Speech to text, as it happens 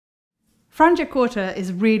Franciacorta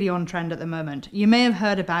is really on trend at the moment. You may have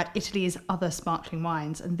heard about Italy's other sparkling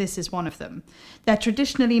wines, and this is one of them. They're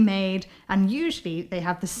traditionally made, and usually they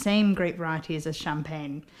have the same grape varieties as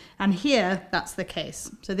champagne. And here, that's the case.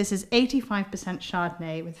 So this is 85%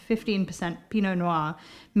 Chardonnay with 15% Pinot Noir,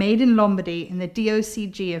 made in Lombardy in the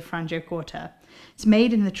DOCG of Franciacorta. It's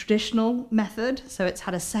made in the traditional method, so it's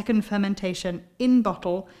had a second fermentation in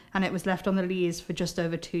bottle, and it was left on the lees for just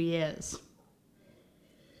over 2 years.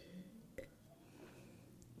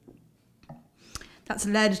 That's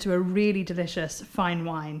led to a really delicious fine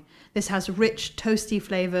wine. This has rich, toasty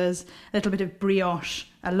flavours, a little bit of brioche,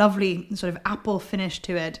 a lovely sort of apple finish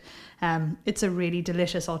to it. It's a really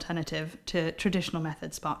delicious alternative to traditional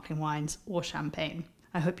method sparkling wines or champagne.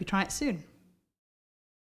 I hope you try it soon.